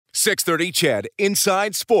630 CHED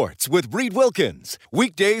Inside Sports with Reed Wilkins.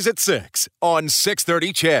 Weekdays at 6 on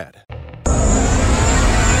 630 CHED.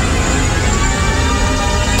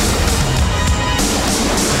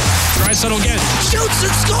 Draisaitl again. Shoots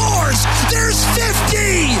and scores! There's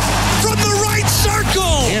 50 from the right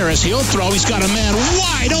circle! Harris, he'll throw. He's got a man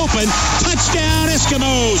wide open. Touchdown,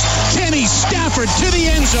 Eskimos! Kenny Stafford to the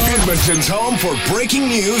end zone. Edmonton's home for breaking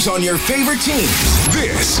news on your favorite teams.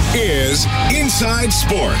 This is Inside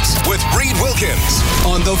Sports with Reed Wilkins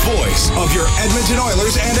on the voice of your Edmonton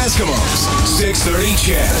Oilers and Eskimos. 630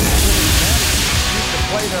 CHED. Used to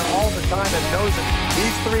play there all the time and knows it.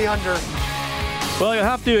 He's 300. Well, you'll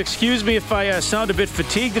have to excuse me if I sound a bit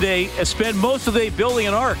fatigued today. I spent most of the day building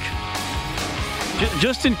an ark.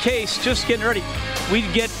 Just in case, just getting ready.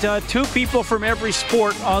 We'd get two people from every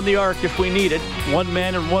sport on the ark if we needed. One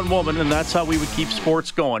man and one woman, and that's how we would keep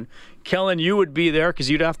sports going. Kellen, you would be there because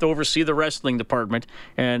you'd have to oversee the wrestling department,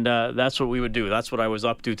 and that's what we would do. That's what I was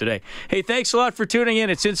up to today. Hey, thanks a lot for tuning in.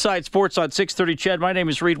 It's Inside Sports on 630 CHED. My name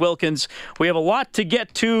is Reed Wilkins. We have a lot to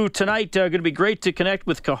get to tonight. Going to be great to connect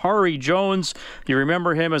with Khari Jones. You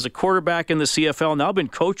remember him as a quarterback in the CFL, now been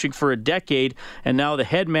coaching for a decade, and now the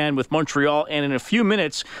head man with Montreal. And in a few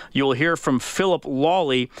minutes, you'll hear from Philip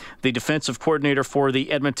Lawley, the defensive coordinator for the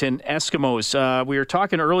Edmonton Eskimos. We were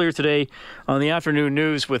talking earlier today on the afternoon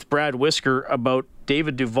news with Brad Whisker about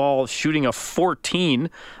David Duval shooting a 14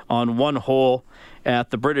 on one hole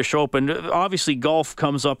at the British Open. Obviously, golf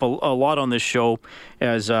comes up a lot on this show,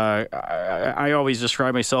 as I always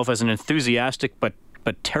describe myself as an enthusiastic but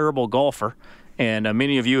terrible golfer, and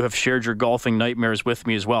many of you have shared your golfing nightmares with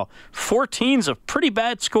me as well. 14's a pretty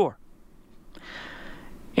bad score,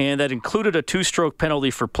 and that included a two-stroke penalty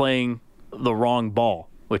for playing the wrong ball,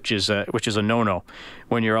 which is a no-no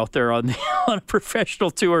when you're out there on a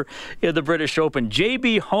professional tour in the British Open.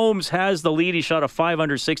 JB Holmes has the lead. He shot a 5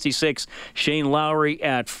 under 66. Shane Lowry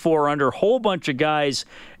at 4 under. Whole bunch of guys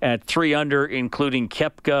at 3 under, including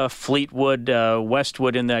Koepka, Fleetwood,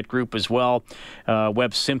 Westwood in that group as well.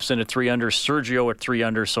 Webb Simpson at 3 under. Sergio at 3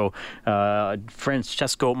 under. So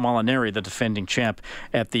Francesco Molinari, the defending champ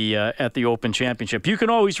at the Open Championship. You can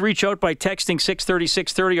always reach out by texting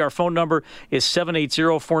 630-630. Our phone number is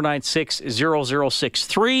 780-496-0063.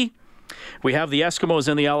 We have the Eskimos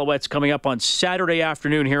and the Alouettes coming up on Saturday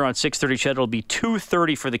afternoon here on 630 CHED. It'll be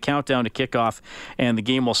 2:30 for the countdown to kickoff, and the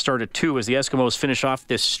game will start at 2 as the Eskimos finish off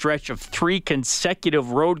this stretch of 3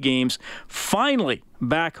 consecutive road games, finally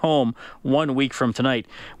back home 1 week from tonight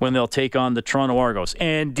when they'll take on the Toronto Argos.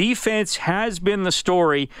 And defense has been the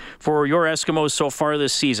story for your Eskimos so far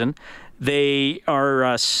this season. They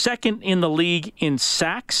are second in the league in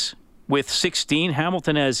sacks with 16.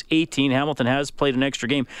 Hamilton has 18. Hamilton has played an extra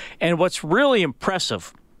game. And what's really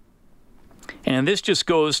impressive, and this just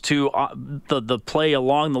goes to the play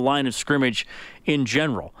along the line of scrimmage in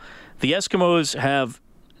general, the Eskimos have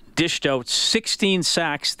dished out 16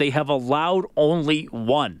 sacks. They have allowed only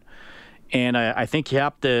 1. And I think you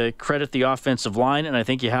have to credit the offensive line, and I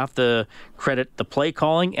think you have to credit the play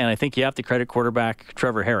calling, and I think you have to credit quarterback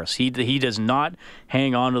Trevor Harris. He does not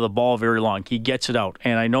hang on to the ball very long. He gets it out.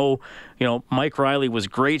 And I know, Mike Riley was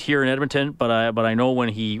great here in Edmonton, but I know when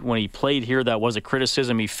he played here, that was a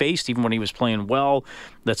criticism he faced, even when he was playing well,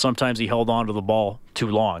 that sometimes he held on to the ball too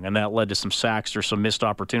long, and that led to some sacks or some missed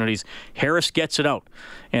opportunities. Harris gets it out,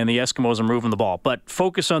 and the Eskimos are moving the ball. But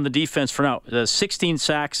focus on the defense for now. 16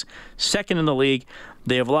 sacks, second in the league.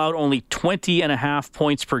 They have allowed only 20.5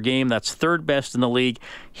 points per game. That's third best in the league.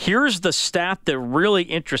 Here's the stat that really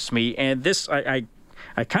interests me, and this I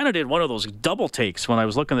kind of did one of those double takes when I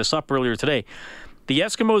was looking this up earlier today. The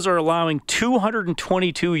Eskimos are allowing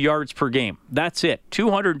 222 yards per game. That's it,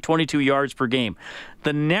 222 yards per game.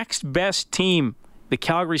 The next best team, the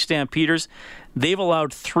Calgary Stampeders, they've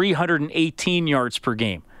allowed 318 yards per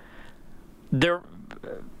game. They're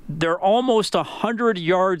almost 100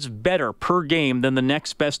 yards better per game than the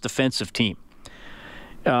next best defensive team.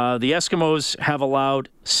 The Eskimos have allowed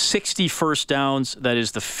 60 first downs. That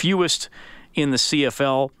is the fewest in the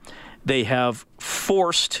CFL. They have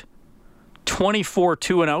forced 24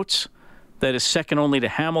 2-and-outs. That is second only to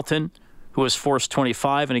Hamilton, who has forced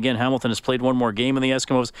 25. And again, Hamilton has played one more game than the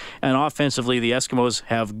Eskimos. And offensively, the Eskimos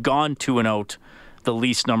have gone 2-and-out the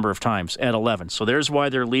least number of times at 11. So there's why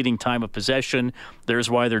they're leading time of possession. There's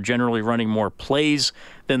why they're generally running more plays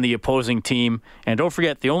than the opposing team. And don't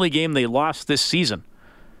forget, the only game they lost this season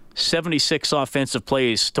 76 offensive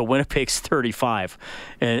plays to Winnipeg's 35,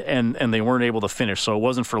 and they weren't able to finish. So it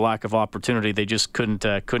wasn't for lack of opportunity. They just couldn't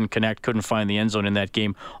connect, couldn't find the end zone in that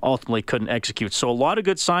game, ultimately couldn't execute. So a lot of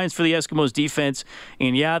good signs for the Eskimos defense.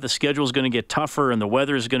 And yeah, the schedule is going to get tougher and the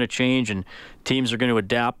weather is going to change and teams are going to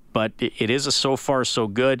adapt, but it is a so far so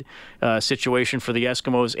good situation for the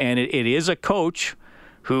Eskimos. And it is a coach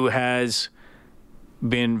who has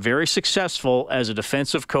been very successful as a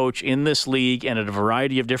defensive coach in this league and at a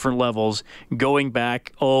variety of different levels going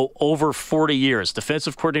back, over 40 years.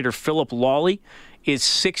 Defensive coordinator Philip Lawley is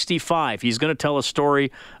 65. He's going to tell a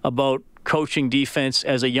story about coaching defense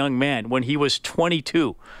as a young man when he was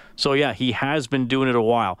 22. So, yeah, he has been doing it a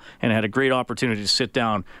while and had a great opportunity to sit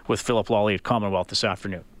down with Philip Lawley at Commonwealth this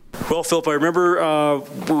afternoon. Well, Philip, I remember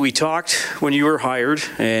we talked when you were hired,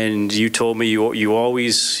 and you told me you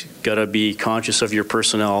always got to be conscious of your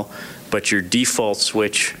personnel, but your default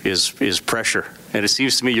switch is pressure. And it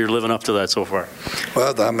seems to me you're living up to that so far.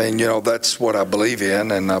 Well, I mean, that's what I believe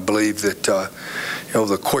in, and I believe that,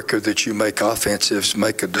 the quicker that you make offensives,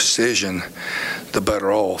 make a decision, the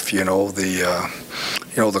better off.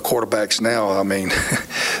 The quarterbacks now, I mean,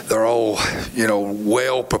 they're all,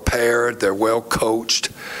 well prepared, they're well coached.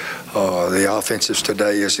 The offensives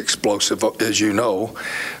today is explosive, as you know,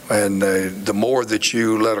 and the more that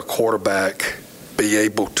you let a quarterback be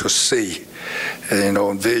able to see,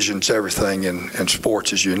 envisions everything in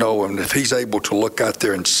sports, as you know. And if he's able to look out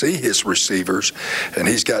there and see his receivers, and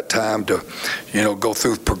he's got time to, go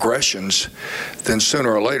through progressions, then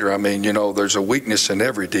sooner or later, I mean, there's a weakness in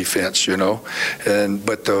every defense, but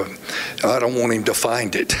I don't want him to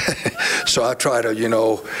find it. So I try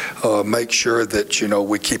to, make sure that,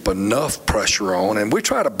 we keep enough pressure on, and we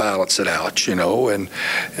try to balance it out, and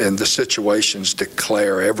the situations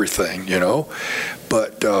declare everything,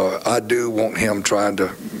 But I do want him trying to,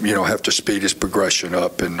 have to speed his progression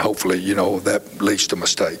up, and hopefully, that leads to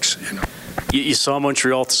mistakes, You saw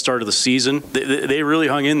Montreal at the start of the season. They really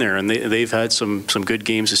hung in there, and they've had some good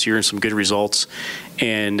games this year and some good results.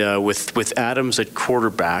 And with Adams at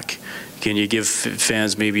quarterback, can you give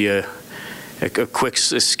fans maybe a quick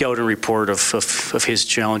scouting report of his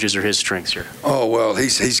challenges or his strengths here? Oh, well,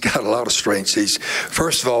 he's got a lot of strengths. He's,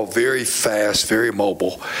 first of all, very fast, very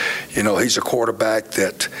mobile. He's a quarterback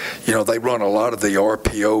that, they run a lot of the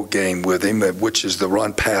RPO game with him, which is the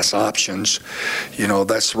run-pass options.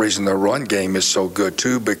 That's the reason their run game is so good,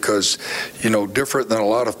 too, because, different than a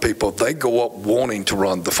lot of people, they go up wanting to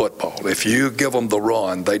run the football. If you give them the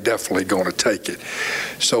run, they definitely going to take it.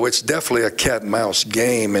 So it's definitely a cat-and-mouse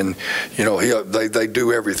game, and, they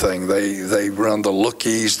do everything. They run the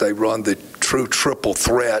lookies, they run the true triple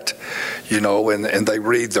threat, and they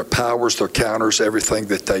read their powers, their counters, everything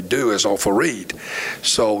that they do is off a read.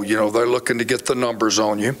 So, they're looking to get the numbers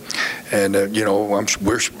on you. And,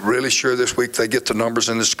 we're really sure this week they get the numbers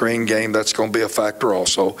in the screen game. That's going to be a factor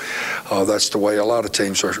also. That's the way a lot of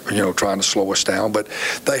teams are, trying to slow us down. But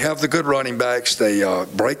they have the good running backs. They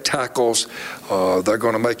break tackles. They're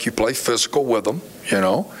going to make you play physical with them,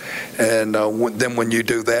 And then when you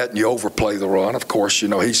do that and you overplay the run, of course,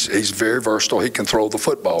 he's very versatile. He can throw the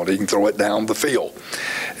football. He can throw it down the field.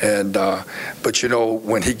 And but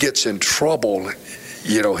when he gets in trouble,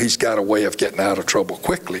 he's got a way of getting out of trouble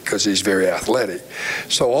quickly because he's very athletic.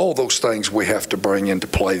 So all those things we have to bring into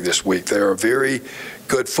play this week. They're a very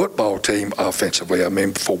good football team offensively. I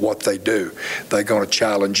mean, for what they do, they're going to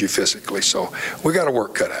challenge you physically. So we got to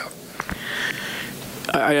work cut out.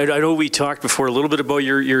 I know we talked before a little bit about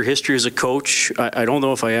your history as a coach. I don't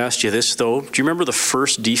know if I asked you this, though. Do you remember the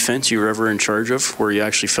first defense you were ever in charge of where you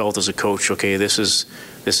actually felt as a coach, okay, this is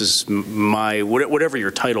my, whatever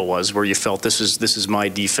your title was, where you felt this is my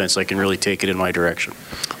defense, I can really take it in my direction?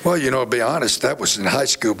 Well, to be honest, that was in high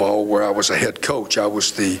school ball where I was a head coach. I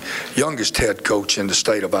was the youngest head coach in the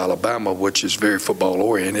state of Alabama, which is very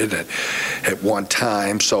football-oriented at one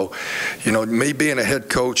time. So, me being a head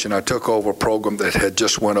coach, and I took over a program that had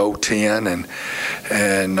just went 0-10,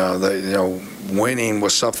 and they, winning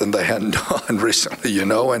was something they hadn't done recently,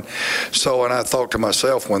 and so, and I thought to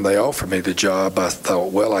myself when they offered me the job, I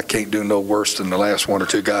thought, well, I can't do no worse than the last one or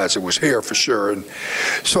two guys that was here for sure. And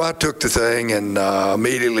so I took the thing, and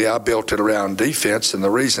immediately I built it around defense. And the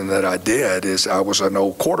reason that I did is I was an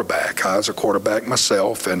old quarterback. I was a quarterback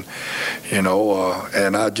myself, and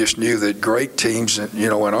and I just knew that great teams,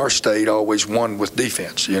 in our state always won with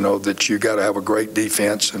defense. That you got to have a great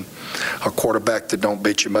defense and a quarterback that don't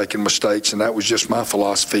beat you making mistakes, and that was just my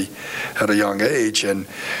philosophy at a young age. And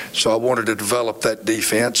so I wanted to develop that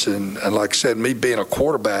defense, and like I said, me being a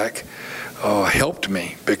quarterback, helped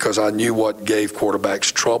me because I knew what gave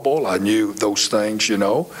quarterbacks trouble. I knew those things,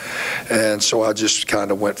 and so I just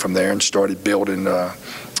kind of went from there and started building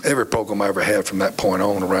every program I ever had from that point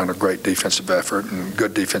on around a great defensive effort and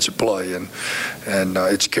good defensive play, and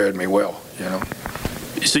it's carried me well,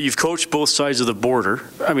 So you've coached both sides of the border.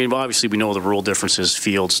 I mean, obviously we know the rule differences,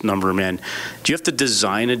 fields, number of men. Do you have to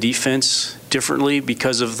design a defense differently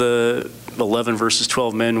because of the 11 versus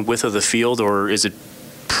 12 men width of the field, or is it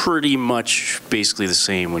pretty much basically the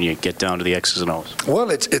same when you get down to the X's and O's? Well,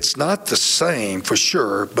 it's not the same for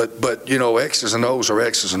sure, but X's and O's are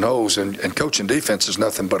X's and O's, and coaching defense is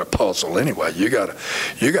nothing but a puzzle anyway. You got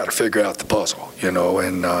to figure out the puzzle,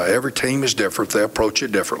 and every team is different. They approach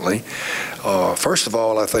it differently. First of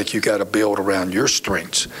all, I think you got to build around your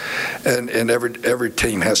strengths, and every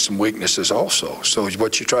team has some weaknesses also. So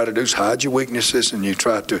what you try to do is hide your weaknesses, and you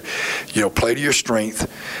try to, play to your strength,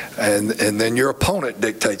 and then your opponent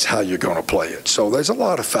dictates how you're going to play it. So there's a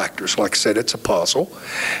lot of factors. Like I said, it's a puzzle,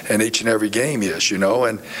 and each and every game is,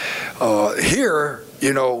 and here,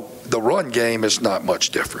 the run game is not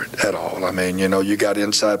much different at all. I mean, you got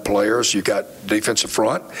inside players, you got defensive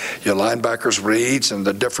front, your linebackers, reads, and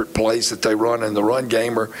the different plays that they run in the run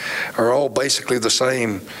game are all basically the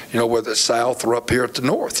same, whether it's south or up here at the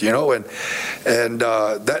north, and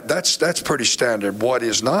that's pretty standard. What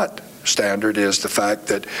is not standard is the fact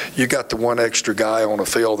that you got the one extra guy on a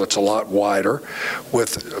field that's a lot wider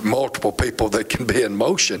with multiple people that can be in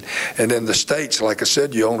motion. And in the States, like I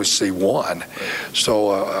said, you only see one.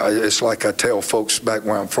 So it's like I tell folks back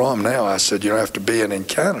where I'm from now, I said, after being in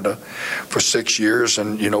Canada for 6 years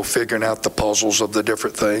and, figuring out the puzzles of the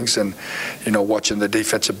different things and, watching the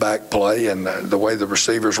defensive back play and the way the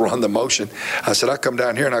receivers run the motion, I said, I come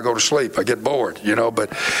down here and I go to sleep. I get bored,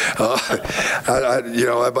 but,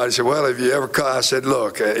 everybody said, well, if you ever, I said,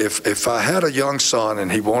 look, if I had a young son and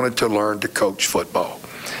he wanted to learn to coach football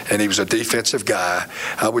and he was a defensive guy,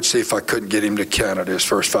 I would see if I couldn't get him to Canada his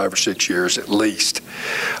first 5 or 6 years at least,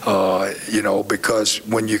 because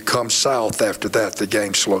when you come south after that, the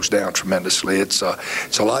game slows down tremendously. It's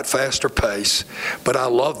a lot faster pace, but I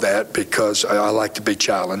love that because I like to be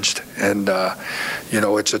challenged, and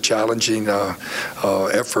it's a challenging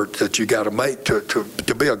effort that you got to make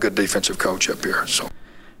to be a good defensive coach up here. So.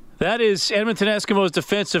 That is Edmonton Eskimos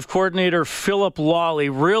defensive coordinator Phillip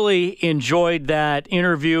Lolley. Really enjoyed that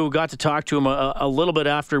interview. Got to talk to him a little bit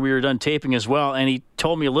after we were done taping as well, and he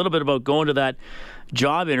told me a little bit about going to that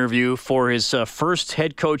job interview for his first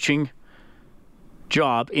head coaching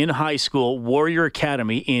job in high school, Warrior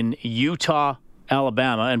Academy in Utah,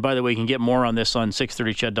 Alabama. And by the way, you can get more on this on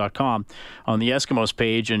 630ched.com on the Eskimos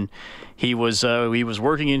page. And he was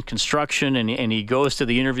working in construction, and he goes to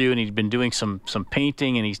the interview, and he'd been doing some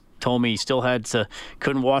painting, and he told me he still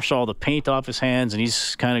couldn't wash all the paint off his hands, and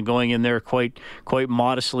he's kind of going in there quite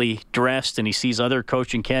modestly dressed, and he sees other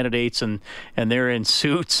coaching candidates, and they're in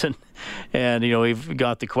suits, and we've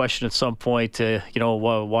got the question at some point,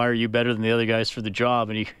 why are you better than the other guys for the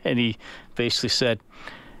job? And he basically said,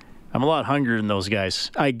 I'm a lot hungrier than those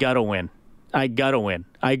guys. I gotta win. I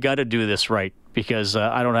gotta do this right, because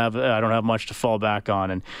I don't have much to fall back on,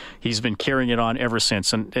 and he's been carrying it on ever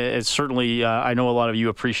since. And it's certainly, I know a lot of you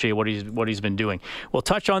appreciate what he's been doing. We'll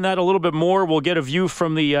touch on that a little bit more. We'll get a view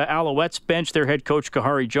from the Alouettes bench. Their head coach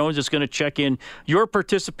Kahari Jones is going to check in. Your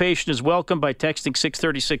participation is welcome by texting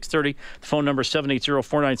 630-630. The phone number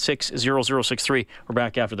 780-496-0063. We're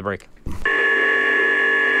back after the break.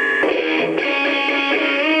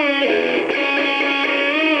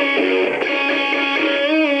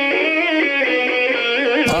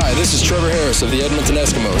 Hi, this is Trevor Harris of the Edmonton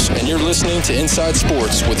Eskimos, and you're listening to Inside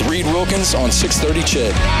Sports with Reed Wilkins on 630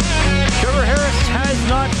 CHED. Trevor Harris has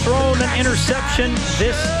not thrown an interception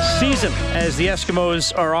this season as the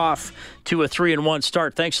Eskimos are off to a 3-1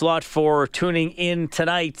 start. Thanks a lot for tuning in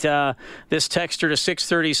tonight. This texter to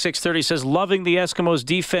 630 says, loving the Eskimos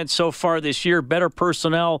defense so far this year, better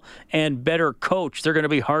personnel and better coach. They're going to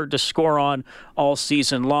be hard to score on all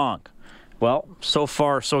season long. Well, so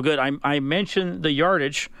far, so good. I mentioned the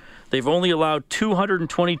yardage. They've only allowed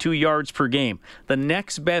 222 yards per game. The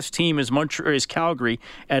next best team is Calgary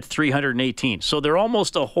at 318. So they're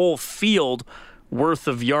almost a whole field worth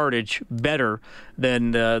of yardage better than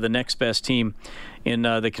the next best team in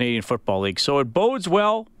the Canadian Football League. So it bodes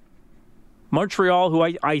well. Montreal, who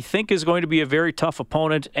I think is going to be a very tough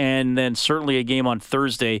opponent, and then certainly a game on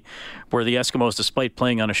Thursday where the Eskimos, despite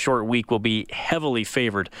playing on a short week, will be heavily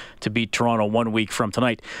favored to beat Toronto 1 week from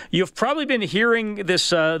tonight. You've probably been hearing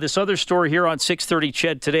this other story here on 630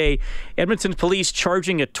 CHED today. Edmonton police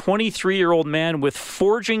charging a 23-year-old man with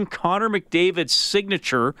forging Connor McDavid's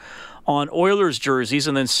signature on Oilers jerseys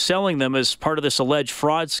and then selling them as part of this alleged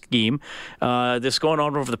fraud scheme. This going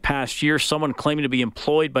on over the past year. Someone claiming to be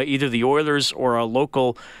employed by either the Oilers or a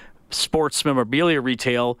local sports memorabilia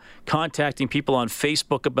retail, contacting people on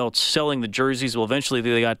Facebook about selling the jerseys. Well, eventually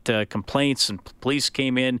they got complaints and police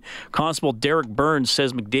came in. Constable Derek Burns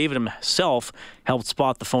says McDavid himself helped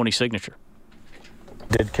spot the phony signature.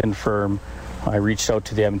 Did confirm. I reached out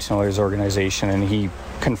to the Edmonton Oilers organization and he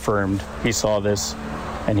confirmed he saw this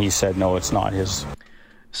and he said no, it's not his.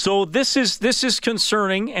 So this is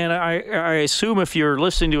concerning, and I assume if you're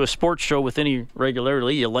listening to a sports show with any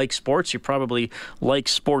regularity, you like sports. You probably like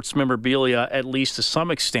sports memorabilia at least to some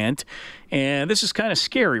extent, and this is kind of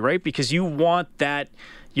scary, right? Because you want that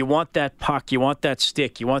puck, you want that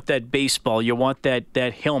stick, you want that baseball, you want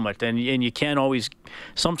that helmet, and you can't always.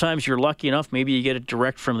 Sometimes you're lucky enough, maybe you get it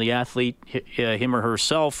direct from the athlete, him or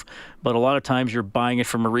herself, but a lot of times you're buying it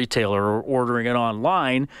from a retailer or ordering it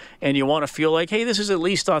online, and you want to feel like, hey, this is at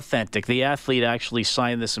least authentic. The athlete actually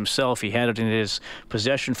signed this himself. He had it in his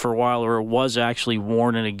possession for a while, or it was actually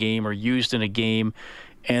worn in a game or used in a game.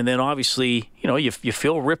 And then obviously, you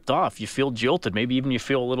feel ripped off. You feel jilted. Maybe even you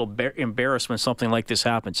feel a little embarrassed when something like this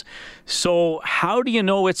happens. So how do you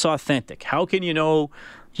know it's authentic? How can you know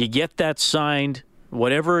you get that signed,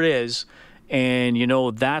 whatever it is, and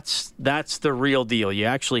that's the real deal? You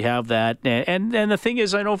actually have that. And the thing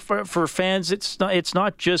is, I know for fans, it's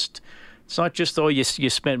not just you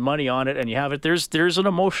spent money on it and you have it. There's an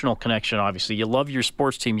emotional connection, obviously. You love your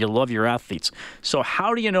sports team. You love your athletes. So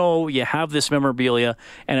how do you know you have this memorabilia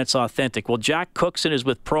and it's authentic? Well, Jack Cookson is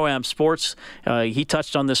with Pro-Am Sports. He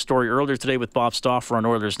touched on this story earlier today with Bob Stauffer on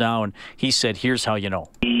Oilers Now, and he said, here's how you know.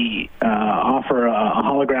 We offer a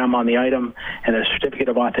hologram on the item and a certificate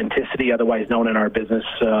of authenticity, otherwise known in our business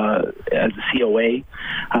as a COA.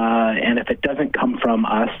 And if it doesn't come from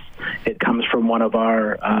us, it comes from one of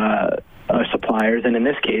our suppliers, and in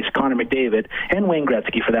this case, Connor McDavid and Wayne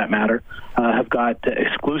Gretzky, for that matter, have got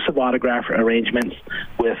exclusive autograph arrangements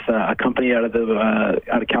with a company out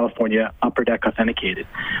of California, Upper Deck Authenticated.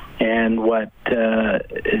 And what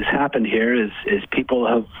has happened here is people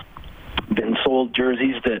have been sold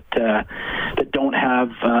jerseys that don't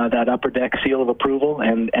have that Upper Deck seal of approval,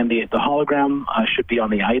 and the hologram should be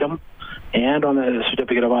on the item. And on the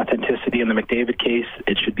certificate of authenticity in the McDavid case,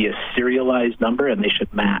 it should be a serialized number, and they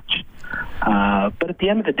should match. But at the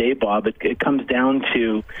end of the day, Bob, it comes down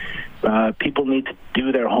to people need to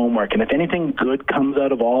do their homework. And if anything good comes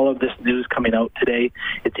out of all of this news coming out today,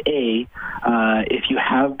 it's if you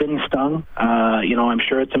have been stung, I'm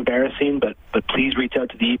sure it's embarrassing, but please reach out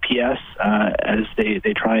to the EPS as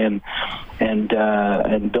they try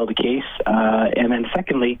and build a case. And then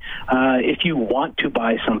secondly, if you want to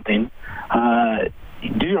buy something,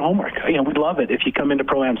 do your homework. We'd love it if you come into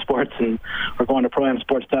Pro-Am Sports or go on to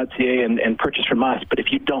proamsports.ca and purchase from us. But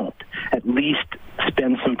if you don't, at least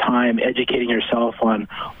spend some time educating yourself on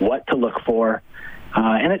what to look for.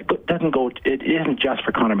 And it isn't just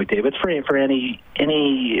for Connor McDavid. It's for any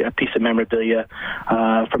piece of memorabilia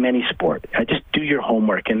from any sport. Just do your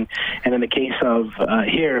homework. And in the case of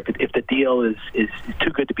here, if the deal is too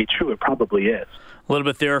good to be true, it probably is. A little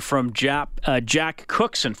bit there from Jack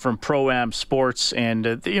Cookson from Pro-Am Sports, and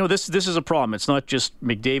this is a problem. It's not just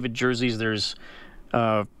McDavid jerseys. There's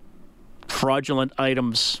fraudulent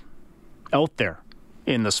items out there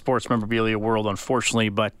in the sports memorabilia world, unfortunately.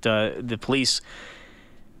 But the police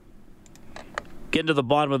getting to the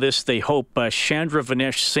bottom of this, they hope. Chandra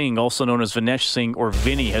Vinesh Singh, also known as Vinesh Singh or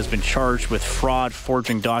Vinny, has been charged with fraud,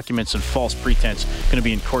 forging documents, and false pretense. Going to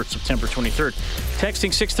be in court September 23rd.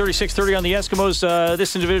 Texting 630 on the Eskimos.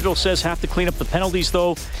 This individual says have to clean up the penalties,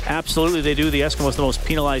 though. Absolutely, they do. The Eskimos, the most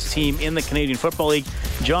penalized team in the Canadian Football League.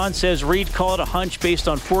 John says, Reed, call it a hunch based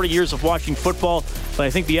on 40 years of watching football, but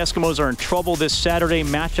I think the Eskimos are in trouble this Saturday.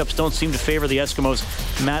 Matchups don't seem to favor the Eskimos.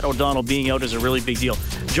 Matt O'Donnell being out is a really big deal.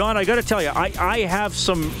 John, I got to tell you, I have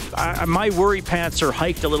my worry pants are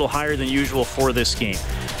hiked a little higher than usual for this game.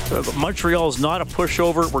 Montreal is not a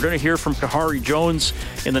pushover. We're going to hear from Kahari Jones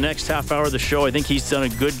in the next half hour of the show. I think he's done a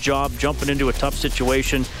good job jumping into a tough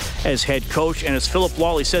situation as head coach. And as Philip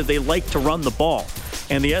Lawley said, they like to run the ball.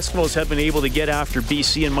 And the Eskimos have been able to get after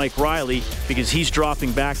BC and Mike Riley because he's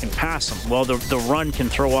dropping back and pass them. Well, the run can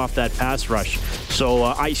throw off that pass rush. So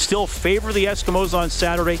I still favor the Eskimos on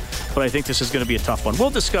Saturday, but I think this is going to be a tough one. We'll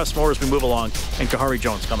discuss more as we move along, and Kahari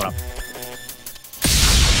Jones coming up.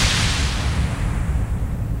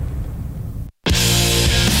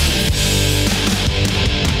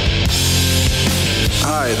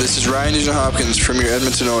 Hi, this is Ryan Nugent-Hopkins from your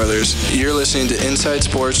Edmonton Oilers. You're listening to Inside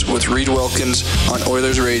Sports with Reed Wilkins on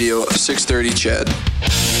Oilers Radio 630 CHED.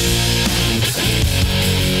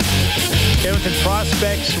 Edmonton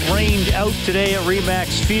Prospects rained out today at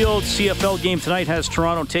Remax Field. CFL game tonight has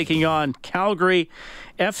Toronto taking on Calgary.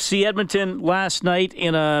 FC Edmonton last night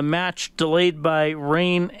in a match delayed by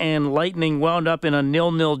rain and lightning wound up in a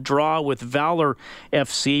 0-0 draw with Valor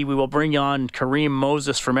FC. We will bring on Kareem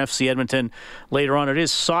Moses from FC Edmonton later on. It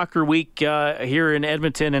is soccer week here in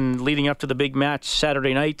Edmonton and leading up to the big match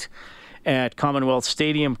Saturday night at Commonwealth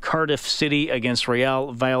Stadium, Cardiff City against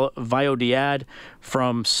Real Valladolid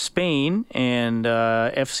from Spain, and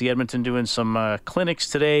FC Edmonton doing some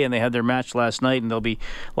clinics today, and they had their match last night, and a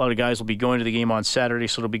lot of guys will be going to the game on Saturday,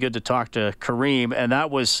 so it'll be good to talk to Kareem. And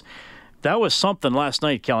that was something last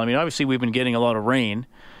night, Kel. I mean, obviously we've been getting a lot of rain,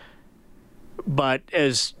 but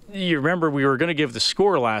as you remember, we were going to give the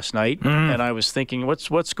score last night, and I was thinking,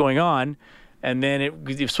 what's going on? And then it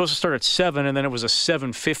was supposed to start at 7, and then it was a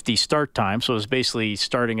 7:50 start time, so it was basically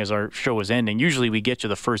starting as our show was ending. Usually we get you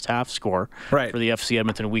the first half score for the FC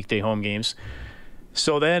Edmonton weekday home games.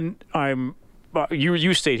 So then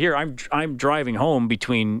you stayed here. I'm driving home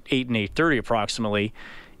between 8 and 8:30 approximately,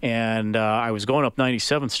 and I was going up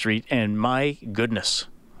 97th Street, and my goodness,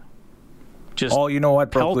 just you know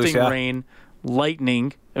what, pelting rain,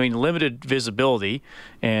 lightning. I mean, limited visibility,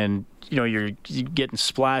 and you're getting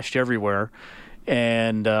splashed everywhere.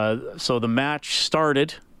 And so the match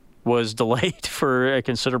was delayed for a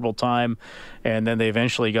considerable time, and then they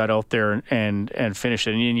eventually got out there and finished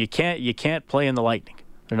it. And you can't play in the lightning.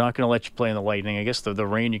 They're not going to let you play in the lightning. I guess the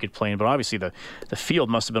rain you could play in, but obviously the field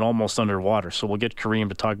must have been almost underwater. So we'll get Kareem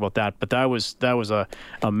to talk about that. But that was a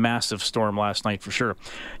massive storm last night for sure.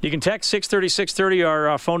 You can text 630-630.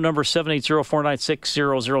 Our phone number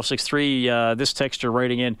 780-496-0063. This texter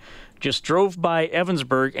writing in, just drove by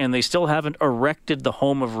Evansburg and they still haven't erected the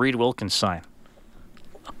home of Reed Wilkins sign.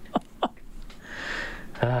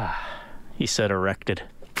 He said erected.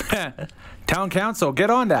 Town council, get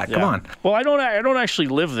on that. Yeah. Come on. Well, I don't actually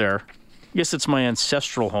live there. I guess it's my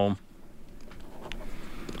ancestral home.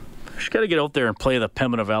 Just got to get out there and play the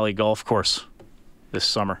Pembina Valley Golf Course this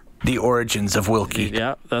summer. The origins of Wilkie.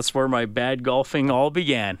 Yeah, that's where my bad golfing all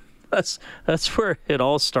began. That's where it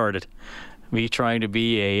all started. Me trying to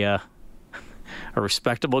be a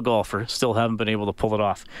respectable golfer. Still haven't been able to pull it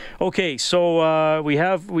off. Okay, so we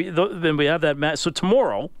have that match. So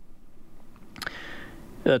tomorrow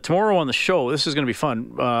on the show, this is going to be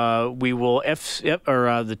fun. We will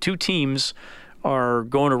the two teams are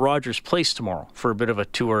going to Rogers Place tomorrow for a bit of a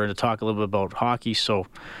tour and to talk a little bit about hockey. So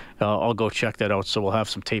I'll go check that out. So we'll have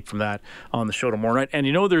some tape from that on the show tomorrow night. And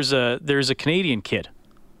there's a Canadian kid.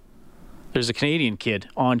 There's a Canadian kid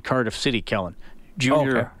on Cardiff City, Kellen.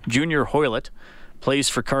 Junior Hoylett plays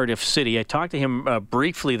for Cardiff City. I talked to him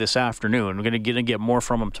briefly this afternoon. We're going to get more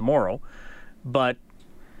from him tomorrow, but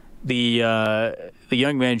the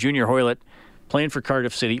young man, Junior Hoylett, playing for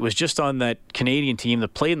Cardiff City, was just on that Canadian team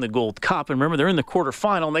that played in the Gold Cup. And remember, they're in the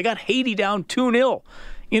quarterfinal, and they got Haiti down 2-0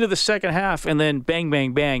 into the second half, and then bang,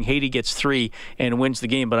 bang, bang, Haiti gets 3 and wins the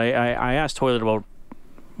game. But I asked Hoylett about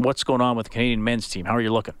what's going on with the Canadian men's team. How are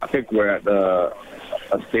you looking? I think we're at a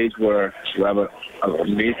stage where we have an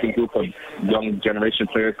amazing group of young generation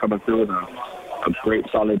players coming through and a great,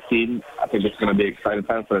 solid team. I think it's going to be an exciting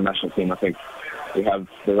time for the national team. I think we have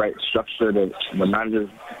the right structure. The managers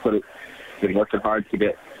been working hard to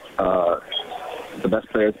get the best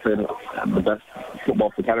players playing the best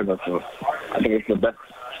football for Canada. So I think it's the best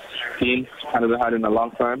team Canada had in a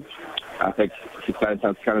long time. I think it's exciting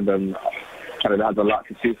time for Canada, and Canada has a lot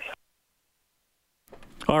to see.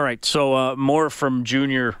 All right, so more from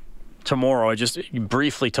Junior tomorrow. I just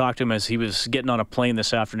briefly talked to him as he was getting on a plane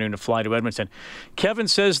this afternoon to fly to Edmonton. Kevin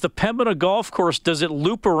says the Pembina Golf Course, does it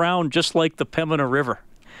loop around just like the Pembina River?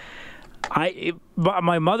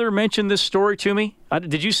 My mother mentioned this story to me.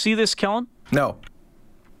 Did you see this, Kellen? No.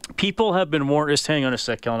 People have been warned. Just hang on a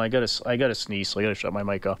sec, Kellen. I got to sneeze, so I got to shut my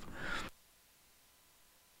mic off.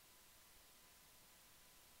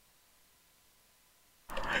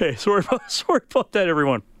 Hey, sorry about that,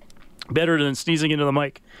 everyone. Better than sneezing into the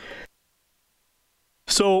mic.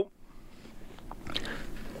 So,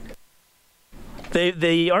 the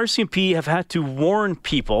RCMP have had to warn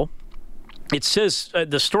people. It says,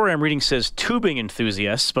 the story I'm reading says tubing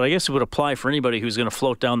enthusiasts, but I guess it would apply for anybody who's going to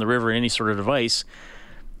float down the river in any sort of device,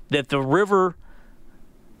 that the river,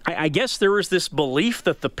 I guess there was this belief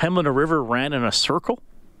that the Pembina River ran in a circle,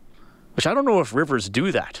 which I don't know if rivers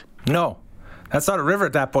do that. No. That's not a river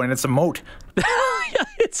at that point. It's a moat. Yeah,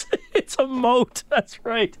 it's a moat. That's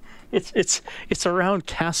right. It's around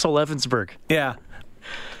Castle Evansburg. Yeah.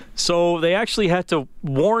 So they actually had to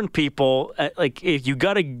warn people, if you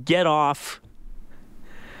got to get off,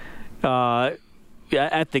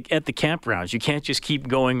 at the campgrounds. You can't just keep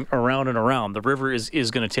going around and around. The river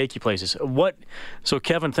is going to take you places. So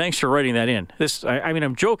Kevin, thanks for writing that in. This, I mean,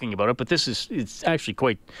 I'm joking about it, but it's actually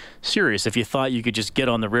quite serious. If you thought you could just get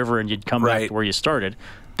on the river and you'd come back to where you started,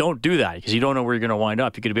 don't do that, because you don't know where you're going to wind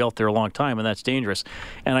up. You could be out there a long time, and that's dangerous.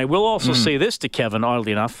 And I will also say this to Kevin,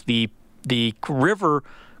 oddly enough, the river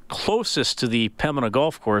closest to the Pembina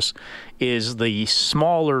Golf Course is the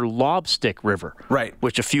smaller Lobstick River,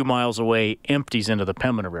 which a few miles away empties into the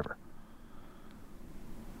Pembina River.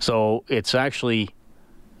 So it's actually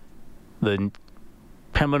the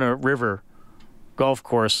Pembina River Golf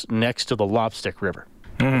Course next to the Lobstick River,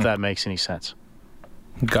 if that makes any sense.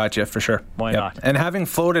 Gotcha, for sure. Why not? And having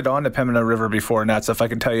floated on the Pembina River before and that stuff, I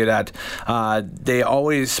can tell you that they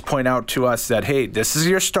always point out to us that, hey, this is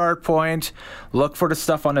your start point. Look for the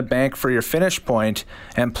stuff on the bank for your finish point,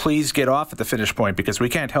 and please get off at the finish point, because we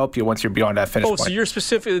can't help you once you're beyond that finish point. Oh, so you're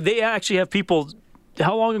specific. They actually have people.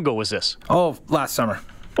 How long ago was this? Oh, last summer.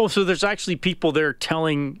 Oh, so there's actually people there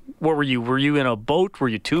telling. What were you? Were you in a boat? Were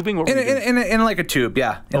you tubing? What were you doing? In like a tube,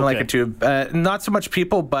 yeah. Like a tube. Not so much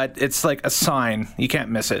people, but it's like a sign. You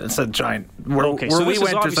can't miss it. It's a giant. Where so we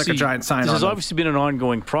went, there's like a giant sign. This has obviously been an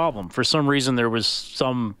ongoing problem. For some reason, there was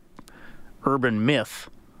some urban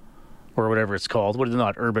myth, or whatever it's called. What is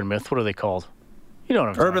not urban myth? What are they called? You know what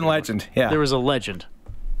I'm talking Urban legend. about. Yeah. There was a legend.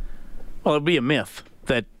 Well, it'd be a myth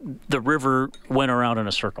that the river went around in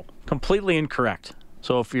a circle. Completely incorrect.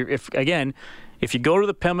 So if you go to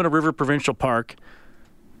the Pembina River Provincial Park,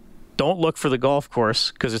 don't look for the golf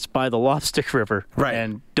course, because it's by the Lobstick River. Right.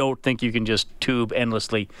 And don't think you can just tube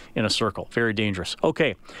endlessly in a circle. Very dangerous.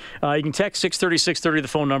 Okay. You can text 630-630. The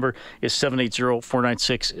phone number is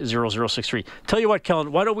 780-496-0063. Tell you what,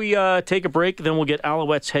 Kellen, why don't we take a break, then we'll get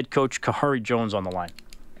Alouettes head coach Kahari Jones on the line.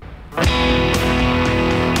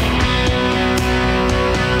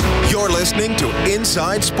 You're listening to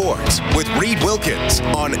Inside Sports with Reed Wilkins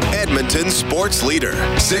on Edmonton Sports Leader,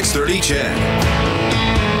 630 CHED.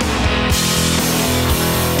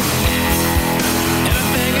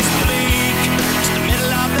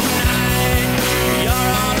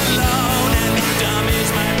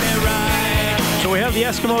 We have the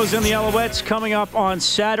Eskimos and the Alouettes coming up on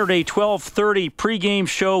Saturday, 12:30. Pre-game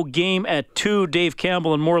show, game at 2. Dave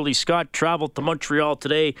Campbell and Morley Scott traveled to Montreal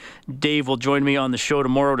today. Dave will join me on the show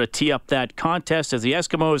tomorrow to tee up that contest as the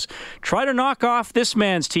Eskimos try to knock off this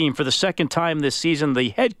man's team for the second time this season. The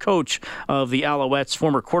head coach of the Alouettes,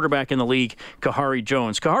 former quarterback in the league, Kahari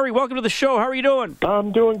Jones. Kahari, welcome to the show. How are you doing?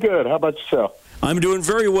 I'm doing good. How about yourself? I'm doing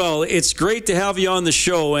very well. It's great to have you on the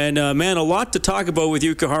show, and man, a lot to talk about with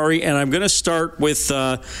you, Kahari. And I'm going to start with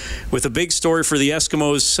a big story for the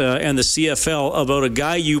Eskimos and the CFL about a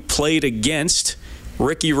guy you played against.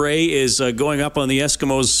 Ricky Ray is going up on the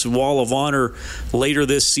Eskimos' Wall of Honor later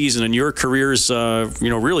this season, and your careers,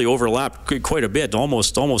 really overlapped quite a bit.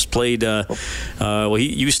 Almost played.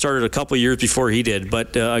 You started a couple of years before he did,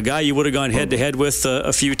 but a guy you would have gone head to head with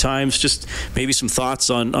a few times. Just maybe some thoughts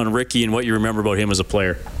on Ricky and what you remember about him as a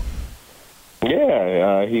player.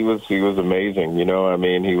 Yeah, he was amazing.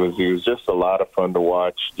 He was just a lot of fun to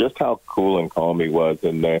watch. Just how cool and calm he was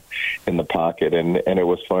in the pocket, and it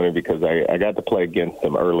was funny because I got to play against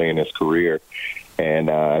him early in his career,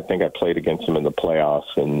 and I think I played against him in the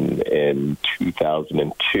playoffs in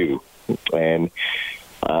 2002, and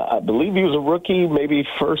I believe he was a rookie, maybe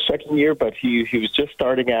second year, but he was just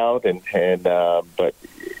starting out, but.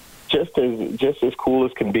 Just as cool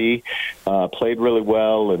as can be, played really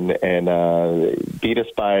well and beat us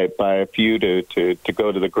by a few to go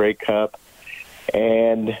to the Grey Cup,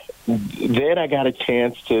 and then I got a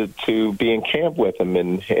chance to be in camp with him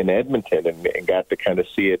in Edmonton and got to kind of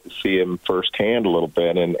see him firsthand a little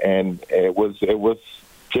bit, and it was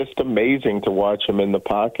just amazing to watch him in the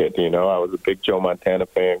pocket. I was a big Joe Montana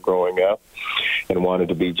fan growing up and wanted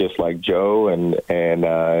to be just like Joe, and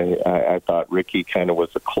I thought Ricky kind of was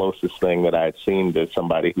the closest thing that I had seen to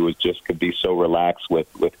somebody who could be so relaxed with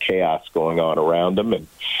chaos going on around him and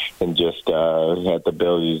just had the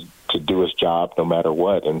ability to do his job no matter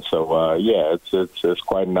what. And so it's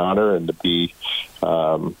quite an honor, and to be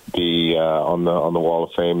on the Wall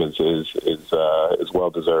of Fame is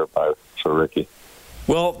well deserved for Ricky.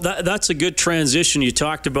 Well, that's a good transition. You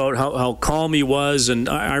talked about how calm he was, and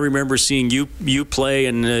I remember seeing you play,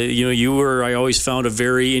 and you were, I always found, a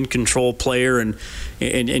very in control player, and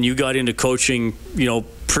you got into coaching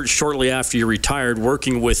shortly after you retired,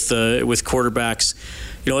 working with quarterbacks.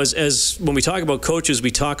 as when we talk about coaches,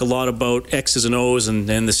 we talk a lot about X's and O's and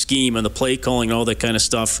the scheme and the play calling and all that kind of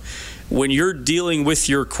stuff. When you're dealing with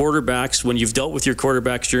your quarterbacks, when you've dealt with your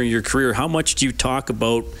quarterbacks during your career, how much do you talk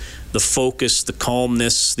about the focus, the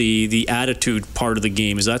calmness, the attitude part of the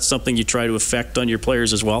game? Is that something you try to affect on your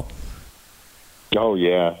players as well? Oh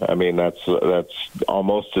yeah, I mean that's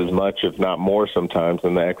almost as much, if not more, sometimes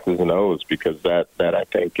than the X's and O's, because that I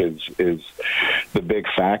think is the big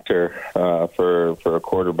factor for a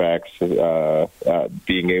quarterback's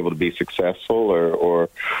being able to be successful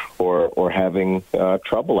or having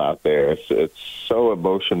trouble out there. It's so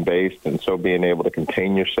emotion based, and so being able to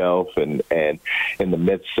contain yourself and in the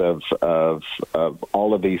midst of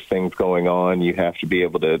all of these things going on, you have to be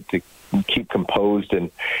able to keep composed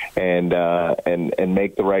and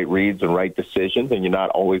make the right reads and right decisions. And you're not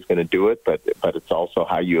always going to do it, but it's also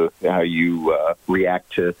how you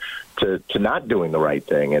react to not doing the right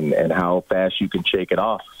thing and how fast you can shake it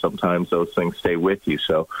off. Sometimes those things stay with you.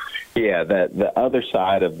 So yeah, the other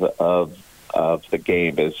side of the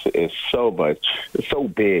game is so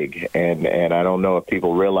big, and I don't know if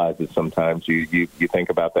people realize it. Sometimes you think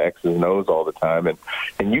about the X's and O's all the time,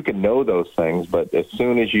 and you can know those things, but as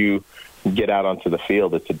soon as you get out onto the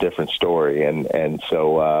field, it's a different story, and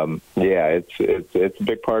so it's a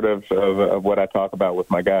big part of what I talk about with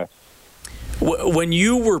my guys. When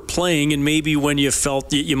you were playing, and maybe when you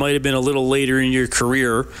felt you might have been a little later in your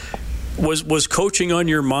career, was coaching on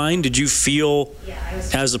your mind? Did you feel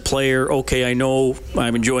as a player, okay, I know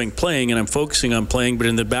I'm enjoying playing and I'm focusing on playing, but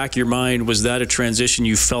in the back of your mind, was that a transition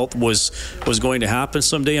you felt was going to happen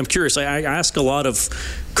someday? I'm curious. I ask a lot of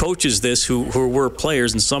coaches this who were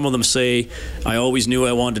players, and some of them say, I always knew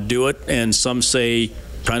I wanted to do it, and some say,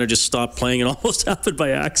 kind of just stopped playing and almost happened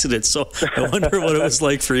by accident. So I wonder what it was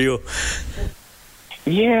like for you.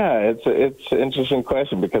 Yeah, it's an interesting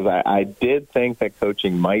question, because I did think that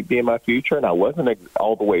coaching might be in my future, and I wasn't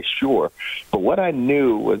all the way sure. But what I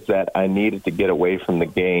knew was that I needed to get away from the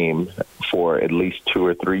game for at least 2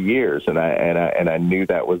 or 3 years, and I knew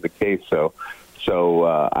that was the case. So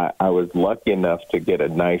I was lucky enough to get a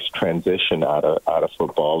nice transition out of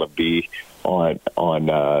football and be on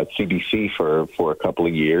CBC for a couple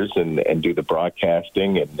of years and do the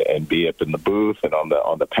broadcasting and be up in the booth and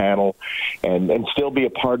on the panel and still be a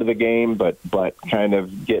part of the game, but kind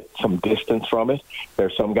of get some distance from it.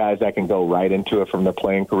 There's some guys that can go right into it from their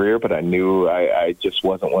playing career, but I knew I just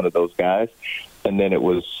wasn't one of those guys. And then it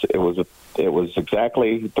was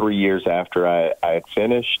exactly 3 years after I had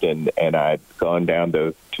finished, and I'd gone down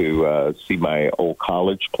to see my old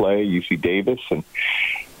college play, UC Davis,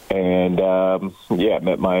 and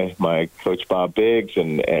met my coach Bob Biggs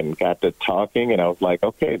and got to talking, and I was like,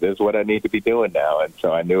 okay, this is what I need to be doing now, and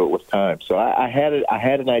so I knew it was time. So I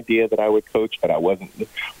had an idea that I would coach, but I wasn't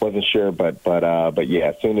sure. But yeah,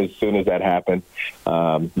 as soon as that happened,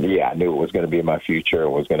 I knew it was going to be my future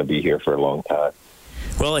and was going to be here for a long time.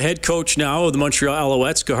 Well, a head coach now of the Montreal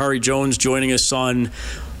Alouettes, Khari Jones, joining us on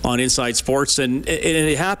Inside Sports, and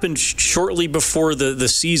it happened shortly before the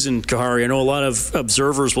season, Khari. I know a lot of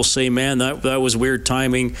observers will say, man, that was weird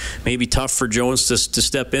timing, maybe tough for Jones to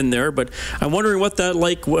step in there, but I'm wondering what that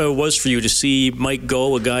was for you to see Mike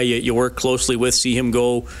go, a guy you work closely with, see him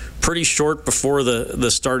go pretty short before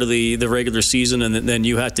the start of the regular season, and then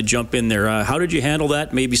you had to jump in there. How did you handle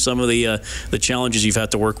that? Maybe some of the challenges you've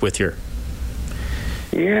had to work with here.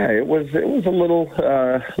 Yeah, it was a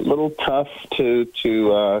little tough to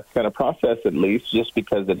kind of process, at least, just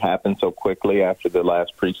because it happened so quickly after the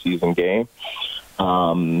last preseason game.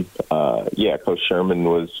 Coach Sherman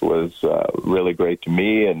was really great to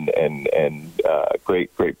me and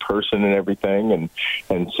great person and everything,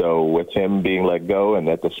 and so with him being let go and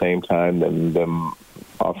at the same time them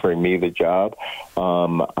offering me the job,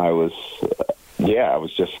 I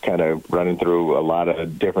was just kind of running through a lot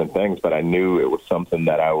of different things, but I knew it was something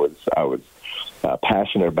that I was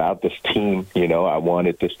passionate about. This team, I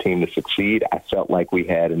wanted this team to succeed. I felt like we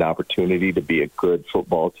had an opportunity to be a good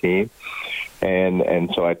football team,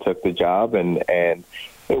 and so I took the job, and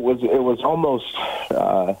it was almost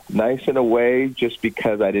nice in a way, just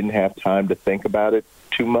because I didn't have time to think about it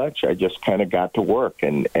too much. I just kind of got to work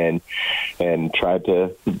and tried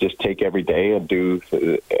to just take every day and do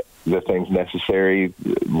the things necessary,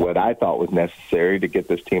 what I thought was necessary to get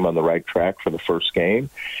this team on the right track for the first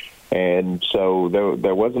game. And so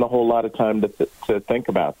there wasn't a whole lot of time to think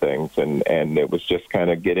about things, and it was just kind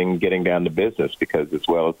of getting down to business, because as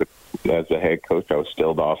well as the head coach, I was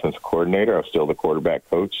still the offensive coordinator, I was still the quarterback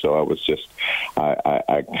coach, so I was just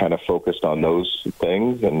I kind of focused on those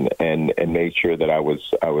things and made sure that I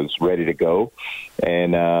was ready to go,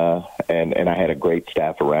 and I had a great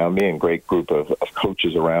staff around me and great group of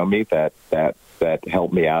coaches around me that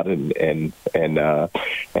helped me out, and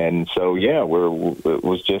so yeah, it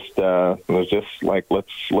was just like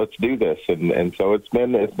let's do this, and so it's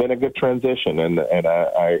been a good transition, and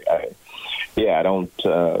I don't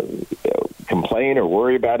complain or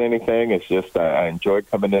worry about anything. It's just I enjoy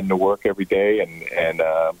coming into work every day and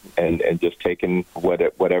just taking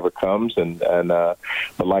whatever comes, but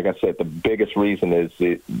like I said, the biggest reason is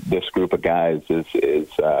this group of guys is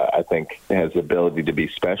I think has the ability to be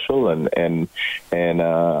special, and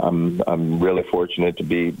I'm really fortunate to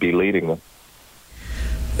be leading them.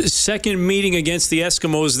 Second meeting against the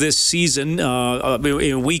Eskimos this season.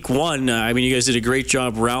 In week one, you guys did a great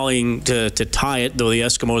job rallying to tie it, though the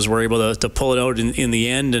Eskimos were able to pull it out in the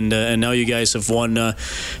end, and now you guys have won 2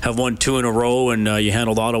 in a row, and you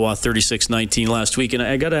handled Ottawa 36-19 last week. And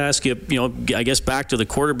I got to ask you, I guess back to the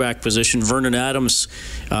quarterback position, Vernon Adams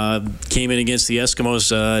came in against the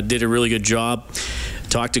Eskimos, did a really good job.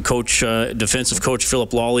 Talked to defensive coach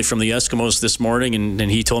Philip Lawley from the Eskimos this morning,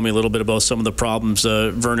 and he told me a little bit about some of the problems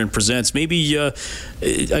Vernon presents. Maybe I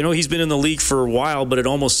know he's been in the league for a while, but it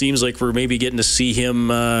almost seems like we're maybe getting to see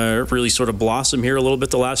him really sort of blossom here a little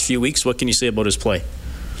bit the last few weeks. What can you say about his play?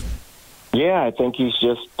 Yeah, I think he's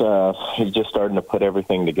just starting to put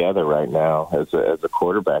everything together right now as a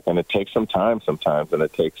quarterback, and it takes some time sometimes, and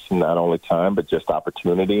it takes not only time but just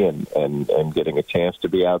opportunity and getting a chance to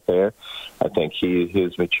be out there. I think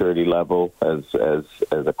his maturity level as a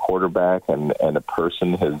quarterback and a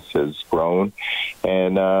person has grown,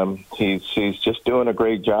 and he's just doing a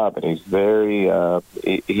great job, and he's very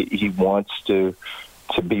he wants to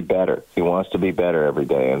be better. He wants to be better every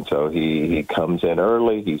day, and so he comes in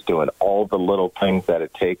early. He's doing all the little things that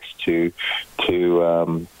it takes to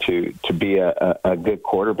be a good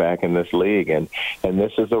quarterback in this league, and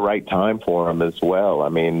this is the right time for him as well. I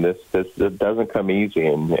mean, this doesn't come easy,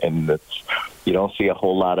 and it's, you don't see a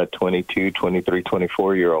whole lot of 22, 23,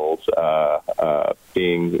 24-year-olds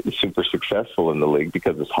being super successful in the league,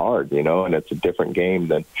 because it's hard, and it's a different game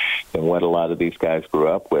than what a lot of these guys grew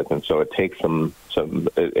up with, and so it takes some.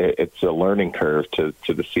 It's a learning curve to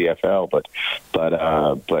the CFL, but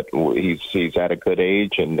he's at a good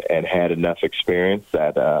age and had enough experience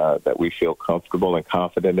that we feel comfortable and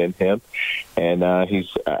confident in him, and I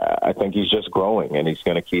think he's just growing, and he's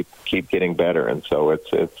going to keep getting better, and so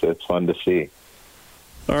it's fun to see.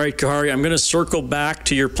 All right, Khari, I'm going to circle back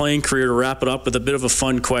to your playing career to wrap it up with a bit of a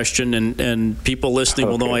fun question, and people listening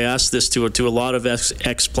will know I asked this to a lot of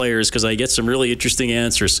ex-players, because I get some really interesting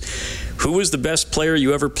answers. Who was the best player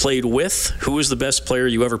you ever played with? Who was the best player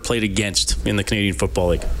you ever played against in the Canadian Football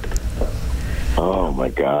League? Oh, my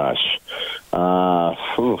gosh.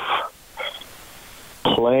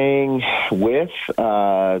 Playing with,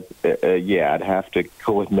 I'd have to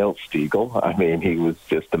go with Milt Stegall. I mean, he was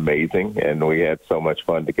just amazing, and we had so much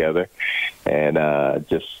fun together. And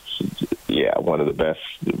one of the best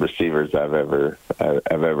receivers I've ever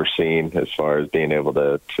seen, as far as being able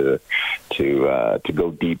to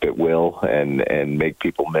go deep at will and make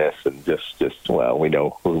people miss, and we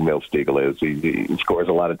know who Milt Stegall is. He scores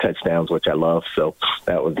a lot of touchdowns, which I love. So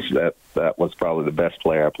that was probably the best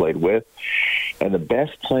player I played with. And the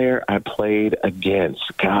best player I played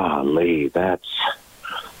against, golly, that's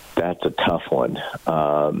a tough one.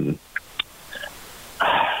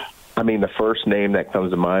 The first name that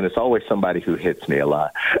comes to mind, it's always somebody who hits me a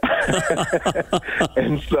lot.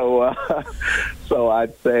 And so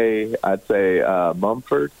I'd say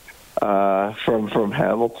Mumford from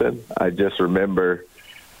Hamilton. I just remember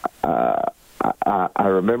I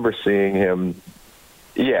remember seeing him.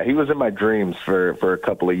 Yeah, he was in my dreams for a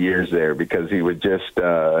couple of years there, because he would just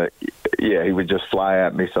fly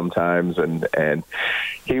at me sometimes, and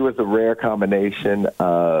he was a rare combination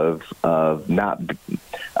of not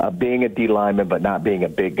being a D lineman, but not being a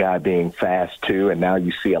big guy, being fast too. And now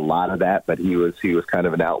you see a lot of that, but he was kind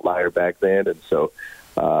of an outlier back then, and so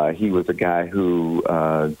he was a guy who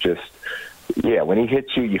when he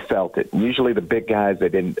hit you, you felt it. Usually the big guys, I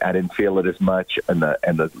didn't feel it as much, and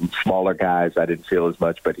the smaller guys, I didn't feel as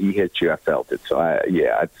much. But he hit you, I felt it. So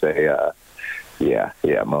I'd say,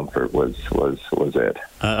 Mumford was it.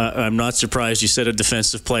 I'm not surprised you said a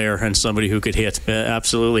defensive player and somebody who could hit.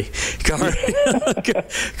 Absolutely,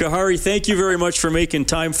 Khari, thank you very much for making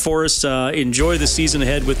time for us. Enjoy the season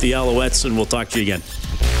ahead with the Alouettes, and we'll talk to you again.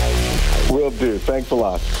 Will do. Thanks a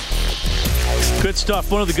lot. Good stuff.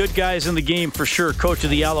 One of the good guys in the game for sure. Coach of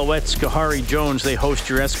the Alouettes, Kahari Jones. They host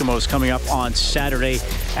your Eskimos coming up on Saturday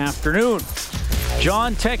afternoon.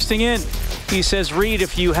 John texting in. He says, Reed,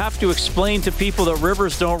 if you have to explain to people that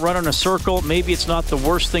rivers don't run in a circle, maybe it's not the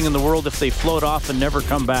worst thing in the world if they float off and never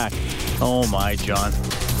come back. Oh my, John.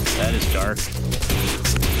 That is dark.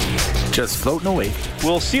 Just floating away.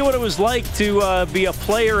 We'll see what it was like to be a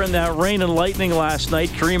player in that rain and lightning last night.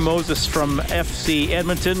 Kareem Moses from FC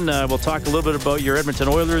Edmonton. We'll talk a little bit about your Edmonton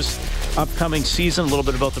Oilers upcoming season, a little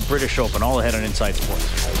bit about the British Open, all ahead on Inside Sports.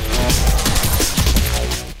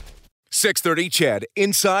 630 CHED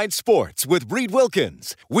Inside Sports with Reed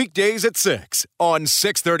Wilkins. Weekdays at 6 on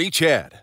 630 CHED.